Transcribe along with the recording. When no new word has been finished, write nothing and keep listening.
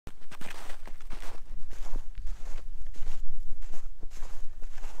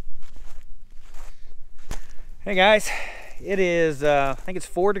Hey guys, it is I think it's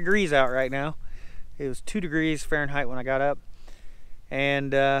 4 degrees out right now. It was 2 degrees Fahrenheit when I got up,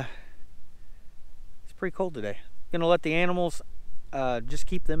 and it's pretty cold today. Gonna let the animals just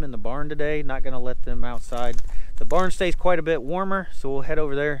keep them in the barn today, not gonna let them outside. The barn stays quite a bit warmer, so we'll head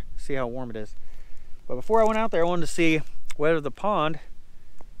over there, see how warm it is. But before I went out there, I wanted to see whether the pond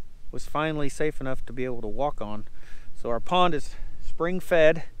was finally safe enough to be able to walk on. So our pond is spring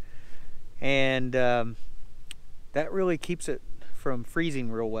fed, and that really keeps it from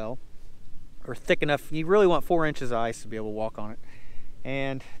freezing real well, or thick enough. You really want 4 inches of ice to be able to walk on it.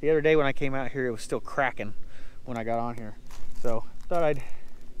 And the other day when I came out here, it was still cracking when I got on here. So thought I'd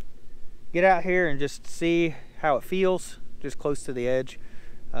get out here and just see how it feels, just close to the edge.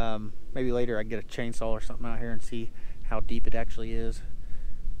 Maybe later I'd get a chainsaw or something out here and see how deep it actually is.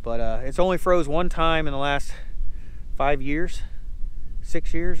 But it's only froze one time in the last 5 years,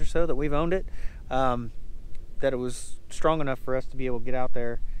 6 years or so that we've owned it. That it was strong enough for us to be able to get out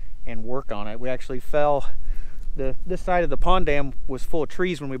there and work on it. We actually fell, this side of the pond dam was full of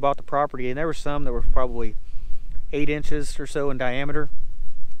trees when we bought the property, and there were some that were probably 8 inches or so in diameter,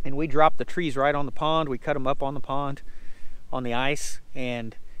 and we dropped the trees right on the pond. We cut them up on the pond on the ice,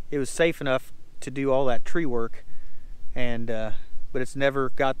 and it was safe enough to do all that tree work, and but it's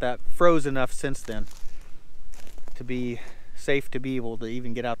never got that froze enough since then to be safe to be able to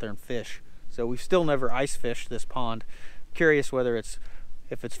even get out there and fish. So we've still never ice fished this pond. Curious whether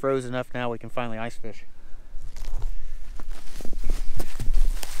if it's froze enough now we can finally ice fish.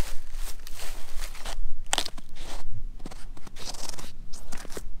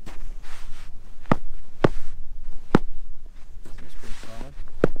 Seems pretty solid.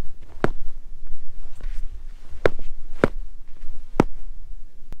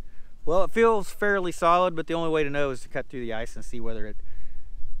 Well, it feels fairly solid, but the only way to know is to cut through the ice and see whether it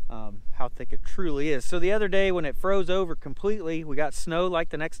how thick it truly is. So the other day when it froze over completely, we got snow like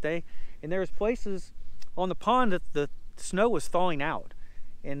the next day, and there was places on the pond that the snow was thawing out,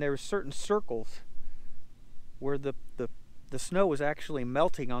 and there were certain circles where the snow was actually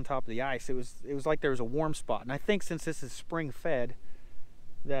melting on top of the ice. It was like there was a warm spot, and I think since this is spring fed,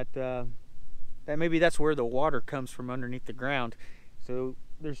 that maybe that's where the water comes from underneath the ground. So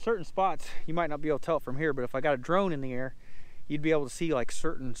there's certain spots, you might not be able to tell it from here, but if I got a drone in the air, you'd be able to see like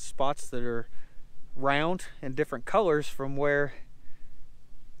certain spots that are round and different colors from where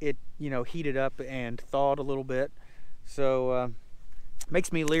it, heated up and thawed a little bit. So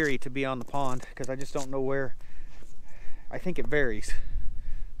makes me leery to be on the pond because I just don't know where. I think it varies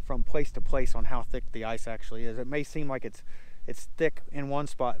from place to place on how thick the ice actually is. It may seem like it's thick in one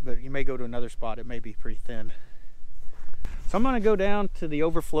spot, but you may go to another spot, it may be pretty thin. So I'm going to go down to the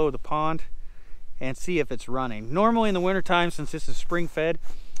overflow of the pond and see if it's running. Normally in the wintertime, since this is spring fed,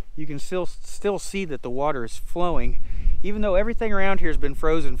 you can still see that the water is flowing, even though everything around here has been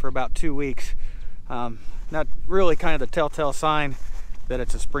frozen for about 2 weeks. Not really kind of the telltale sign that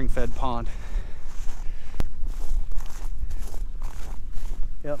it's a spring fed pond.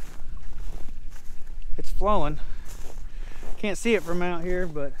 Yep, it's flowing. Can't see it from out here,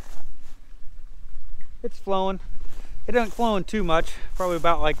 but it's flowing. It isn't flowing too much, probably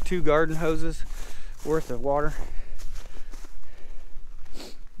about like 2 garden hoses worth of water.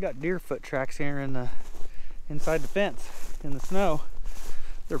 Got deer foot tracks here inside the fence in the snow.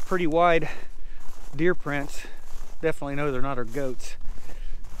 They're pretty wide deer prints. Definitely know they're not our goats.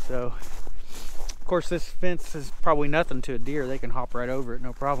 So of course this fence is probably nothing to a deer. They can hop right over it,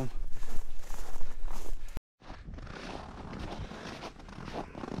 no problem.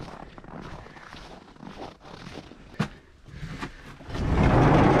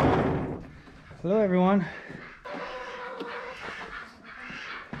 Hello everyone.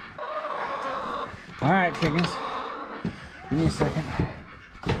 All right, chickens. Give me a second.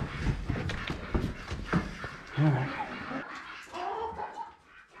 All right.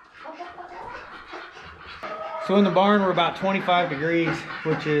 So in the barn we're about 25 degrees,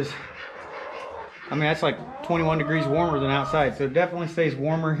 which is, that's like 21 degrees warmer than outside. So it definitely stays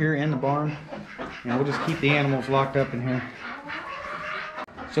warmer here in the barn. And we'll just keep the animals locked up in here.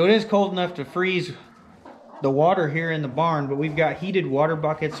 So it is cold enough to freeze the water here in the barn, but we've got heated water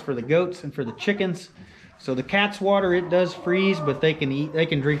buckets for the goats and for the chickens. So the cat's water, it does freeze, but they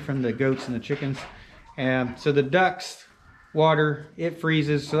can drink from the goats and the chickens. And so the ducks water, it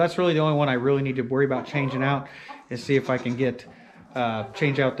freezes. So that's really the only one I really need to worry about changing out, is see if I can get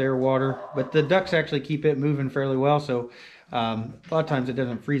change out their water. But the ducks actually keep it moving fairly well. So a lot of times it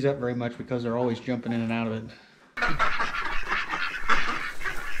doesn't freeze up very much because they're always jumping in and out of it.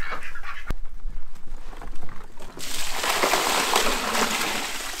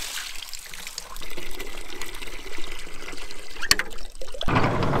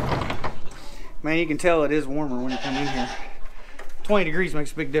 Man, you can tell it is warmer when you come in here. 20 degrees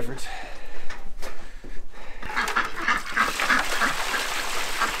makes a big difference.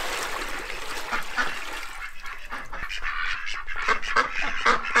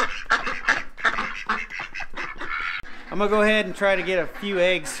 I'm gonna go ahead and try to get a few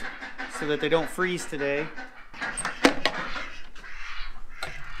eggs so that they don't freeze today.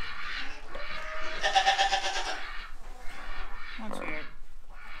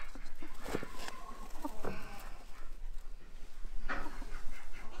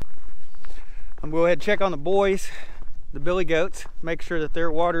 I'm gonna go ahead and check on the boys, the billy goats, make sure that their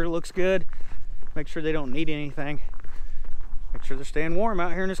water looks good, make sure they don't need anything, make sure they're staying warm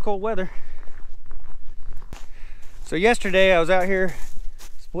out here in this cold weather. So yesterday I was out here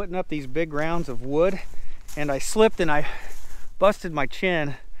splitting up these big rounds of wood, and I slipped and I busted my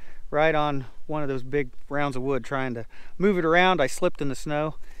chin right on one of those big rounds of wood trying to move it around. I slipped in the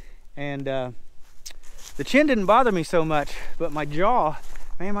snow, and the chin didn't bother me so much, but my jaw,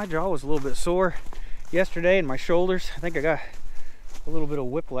 man, my jaw was a little bit sore yesterday, and my shoulders. I think I got a little bit of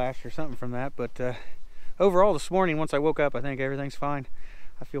whiplash or something from that, but overall this morning, once I woke up, I think everything's fine.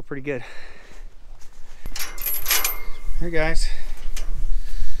 I feel pretty good. Hey guys.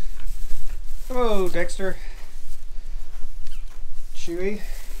 Hello, Dexter. Chewy.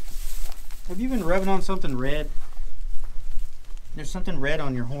 Have you been rubbing on something red? There's something red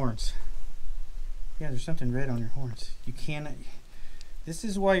on your horns. Yeah, there's something red on your horns. You cannot. This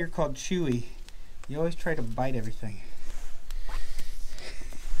is why you're called Chewy. You always try to bite everything.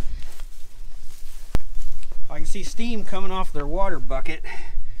 I can see steam coming off their water bucket,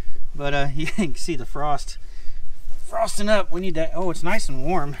 but you can see the frost. Frosting up. We need that. Oh, it's nice and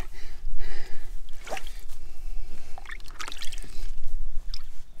warm.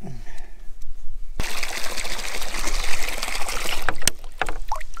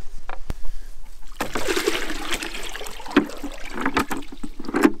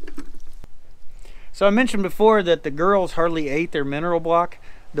 So I mentioned before that the girls hardly ate their mineral block.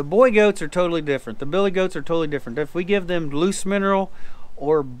 The boy goats are totally different. The billy goats are totally different. If we give them loose mineral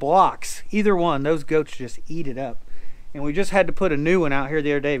or blocks, either one, those goats just eat it up. And we just had to put a new one out here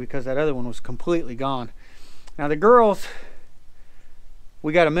the other day because that other one was completely gone. Now the girls,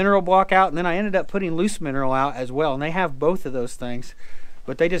 we got a mineral block out, and then I ended up putting loose mineral out as well. And they have both of those things,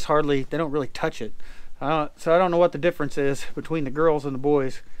 but they just hardly, they don't really touch it. So I don't know what the difference is between the girls and the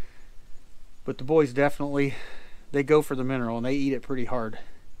boys. But the boys definitely, they go for the mineral and they eat it pretty hard.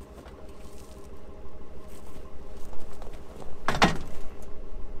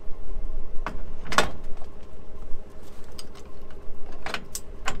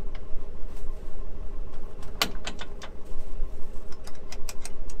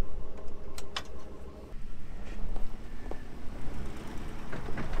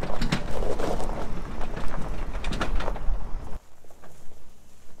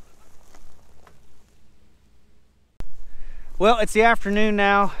 Well, it's the afternoon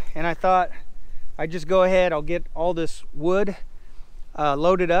now, and I thought I'd just go ahead, I'll get all this wood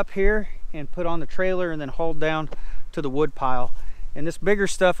loaded up here and put on the trailer and then hauled down to the wood pile. And this bigger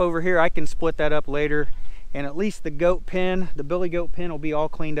stuff over here, I can split that up later, and at least the goat pen, the billy goat pen, will be all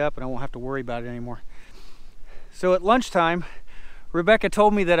cleaned up and I won't have to worry about it anymore. So at lunchtime, Rebecca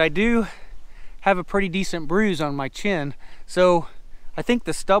told me that I do have a pretty decent bruise on my chin. So I think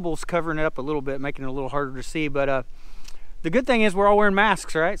the stubble's covering it up a little bit, making it a little harder to see, but the good thing is we're all wearing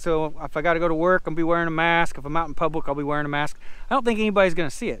masks, right? So if I got to go to work, I'll be wearing a mask. If I'm out in public, I'll be wearing a mask. I don't think anybody's going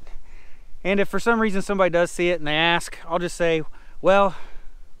to see it. And if for some reason somebody does see it and they ask, I'll just say, well,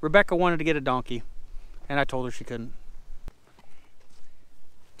 Rebecca wanted to get a donkey, and I told her she couldn't.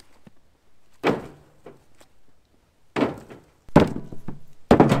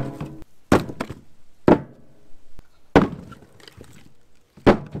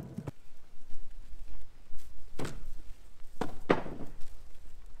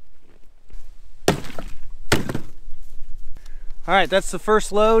 All right, that's the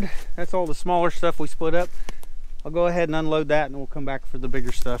first load. That's all the smaller stuff we split up. I'll go ahead and unload that and we'll come back for the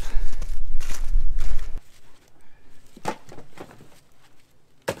bigger stuff.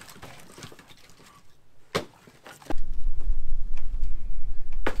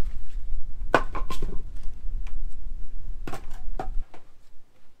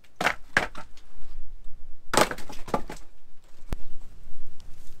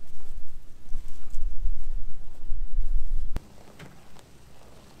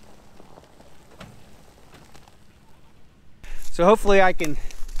 So hopefully I can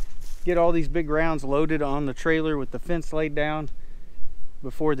get all these big rounds loaded on the trailer with the fence laid down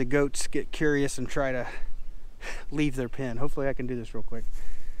before the goats get curious and try to leave their pen. Hopefully I can do this real quick.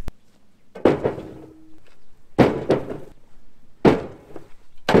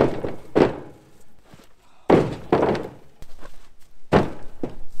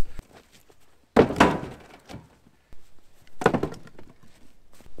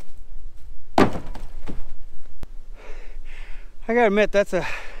 I gotta admit, it's a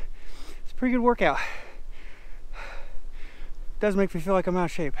pretty good workout. Does make me feel like I'm out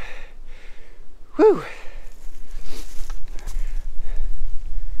of shape. Whew.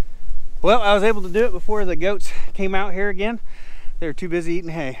 Well, I was able to do it before the goats came out here again. They were too busy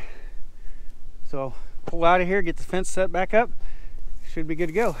eating hay. So pull out of here, get the fence set back up. Should be good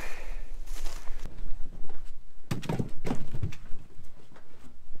to go.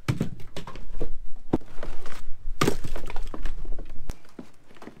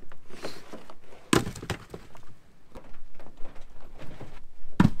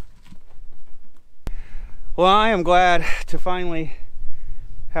 Well, I am glad to finally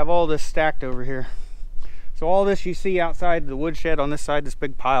have all this stacked over here. So all this you see outside the woodshed on this side, this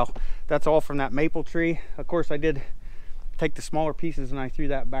big pile, that's all from that maple tree. Of course, I did take the smaller pieces and I threw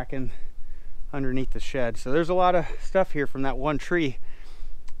that back in underneath the shed. So there's a lot of stuff here from that one tree.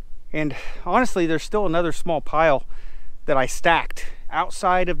 And honestly, there's still another small pile that I stacked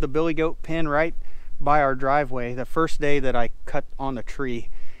outside of the billy goat pen right by our driveway the first day that I cut on the tree.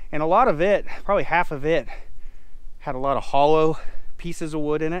 And a lot of it, probably half of it, had a lot of hollow pieces of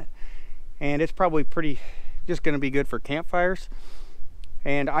wood in it, and it's probably just going to be good for campfires.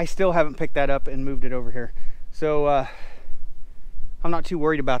 And I still haven't picked that up and moved it over here, so I'm not too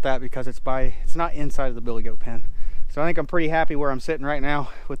worried about that because it's not inside of the billy goat pen. So I think I'm pretty happy where I'm sitting right now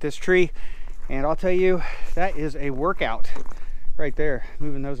with this tree. And I'll tell you, that is a workout right there,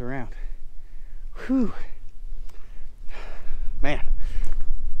 moving those around. Whew, man.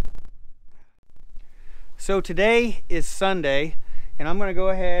 So today is Sunday, and I'm going to go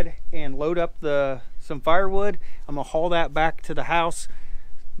ahead and load up some firewood. I'm going to haul that back to the house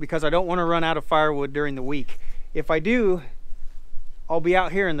because I don't want to run out of firewood during the week. If I do, I'll be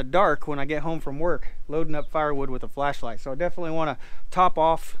out here in the dark when I get home from work loading up firewood with a flashlight. So I definitely want to top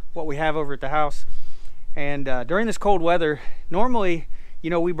off what we have over at the house. And during this cold weather, normally,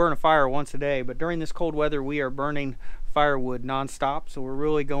 you know, we burn a fire once a day, but during this cold weather, we are burning firewood nonstop. So we're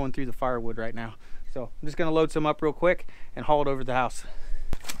really going through the firewood right now. So I'm just going to load some up real quick and haul it over to the house.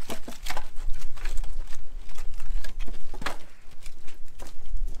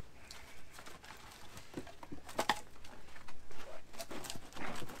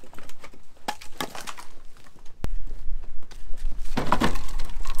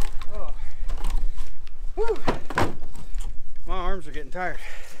 Oh. Whew. My arms are getting tired.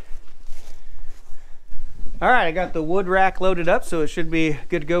 All right, I got the wood rack loaded up, so it should be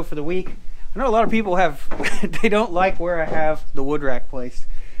good to go for the week. I know a lot of people they don't like where I have the wood rack placed.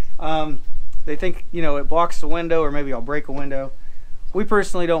 They think, you know, it blocks the window, or maybe I'll break a window. We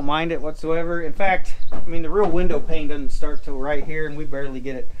personally don't mind it whatsoever. In fact, I mean, the real window pane doesn't start till right here, and we barely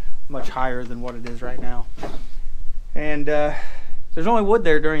get it much higher than what it is right now. And there's only wood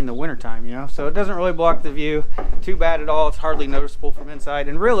there during the winter time, you know, so it doesn't really block the view too bad at all. It's hardly noticeable from inside.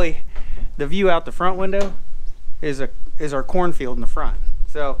 And really, the view out the front window is our cornfield in the front.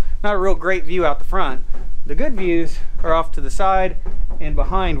 So not a real great view out the front. The good views are off to the side and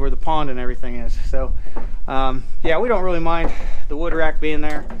behind where the pond and everything is. So yeah, we don't really mind the wood rack being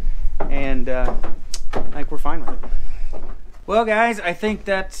there, and I think we're fine with it. Well guys, I think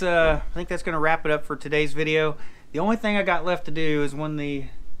that's gonna wrap it up for today's video. The only thing I got left to do is when the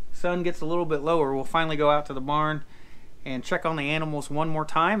sun gets a little bit lower, we'll finally go out to the barn and check on the animals one more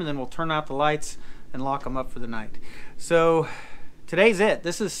time, and then we'll turn out the lights and lock them up for the night. So today's it.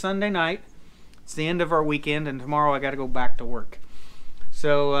 This is Sunday night. It's the end of our weekend, and tomorrow I got to go back to work.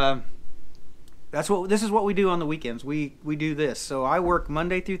 So this is what we do on the weekends. We do this. So I work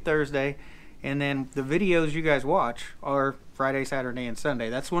Monday through Thursday, and then the videos you guys watch are Friday, Saturday, and Sunday.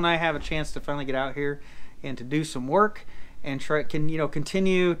 That's when I have a chance to finally get out here and to do some work and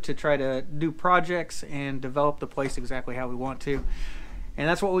continue to try to do projects and develop the place exactly how we want to. And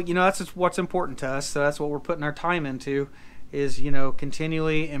that's what that's just what's important to us. So that's what we're putting our time into, is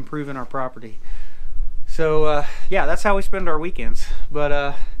continually improving our property. So yeah, that's how we spend our weekends.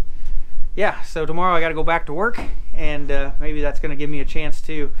 But yeah, so tomorrow I got to go back to work, and maybe that's going to give me a chance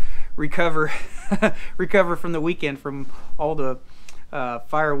to recover from the weekend, from all the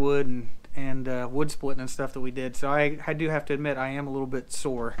firewood and wood splitting and stuff that we did. So I do have to admit I am a little bit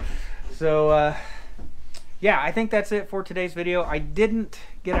sore. So yeah, I think that's it for today's video. I didn't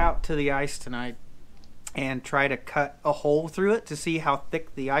get out to the ice tonight and try to cut a hole through it to see how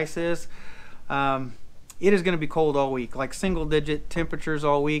thick the ice is. It is going to be cold all week, like single-digit temperatures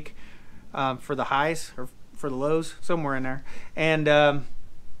all week for the highs, or for the lows, somewhere in there. And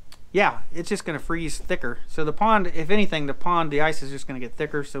yeah, it's just going to freeze thicker. So the pond, if anything, the ice is just going to get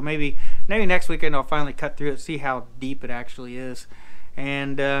thicker. So maybe next weekend I'll finally cut through it, see how deep it actually is.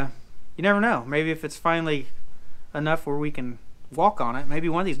 And you never know. Maybe if it's finally enough where we can walk on it. Maybe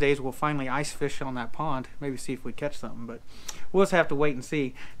one of these days we'll finally ice fish on that pond. Maybe see if we catch something, but we'll just have to wait and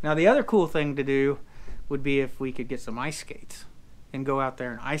see. Now the other cool thing to do would be if we could get some ice skates and go out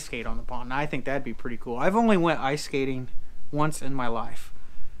there and ice skate on the pond. Now, I think that'd be pretty cool. I've only went ice skating once in my life,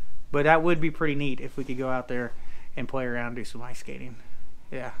 but that would be pretty neat if we could go out there and play around and do some ice skating.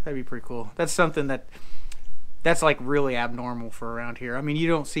 Yeah, that'd be pretty cool. That's something that's like really abnormal for around here. I mean, you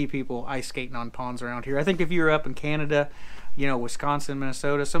don't see people ice skating on ponds around here. I think if you're up in Canada, you know, Wisconsin,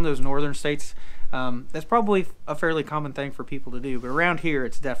 Minnesota, some of those northern states, that's probably a fairly common thing for people to do, but around here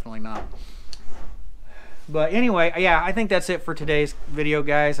it's definitely not. But anyway, yeah, I think that's it for today's video,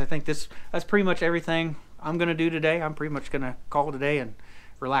 guys. I think that's pretty much everything I'm gonna do today. I'm pretty much gonna call it a day and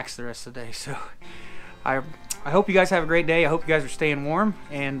relax the rest of the day. So I hope you guys have a great day. I hope you guys are staying warm,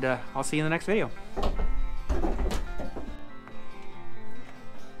 and I'll see you in the next video.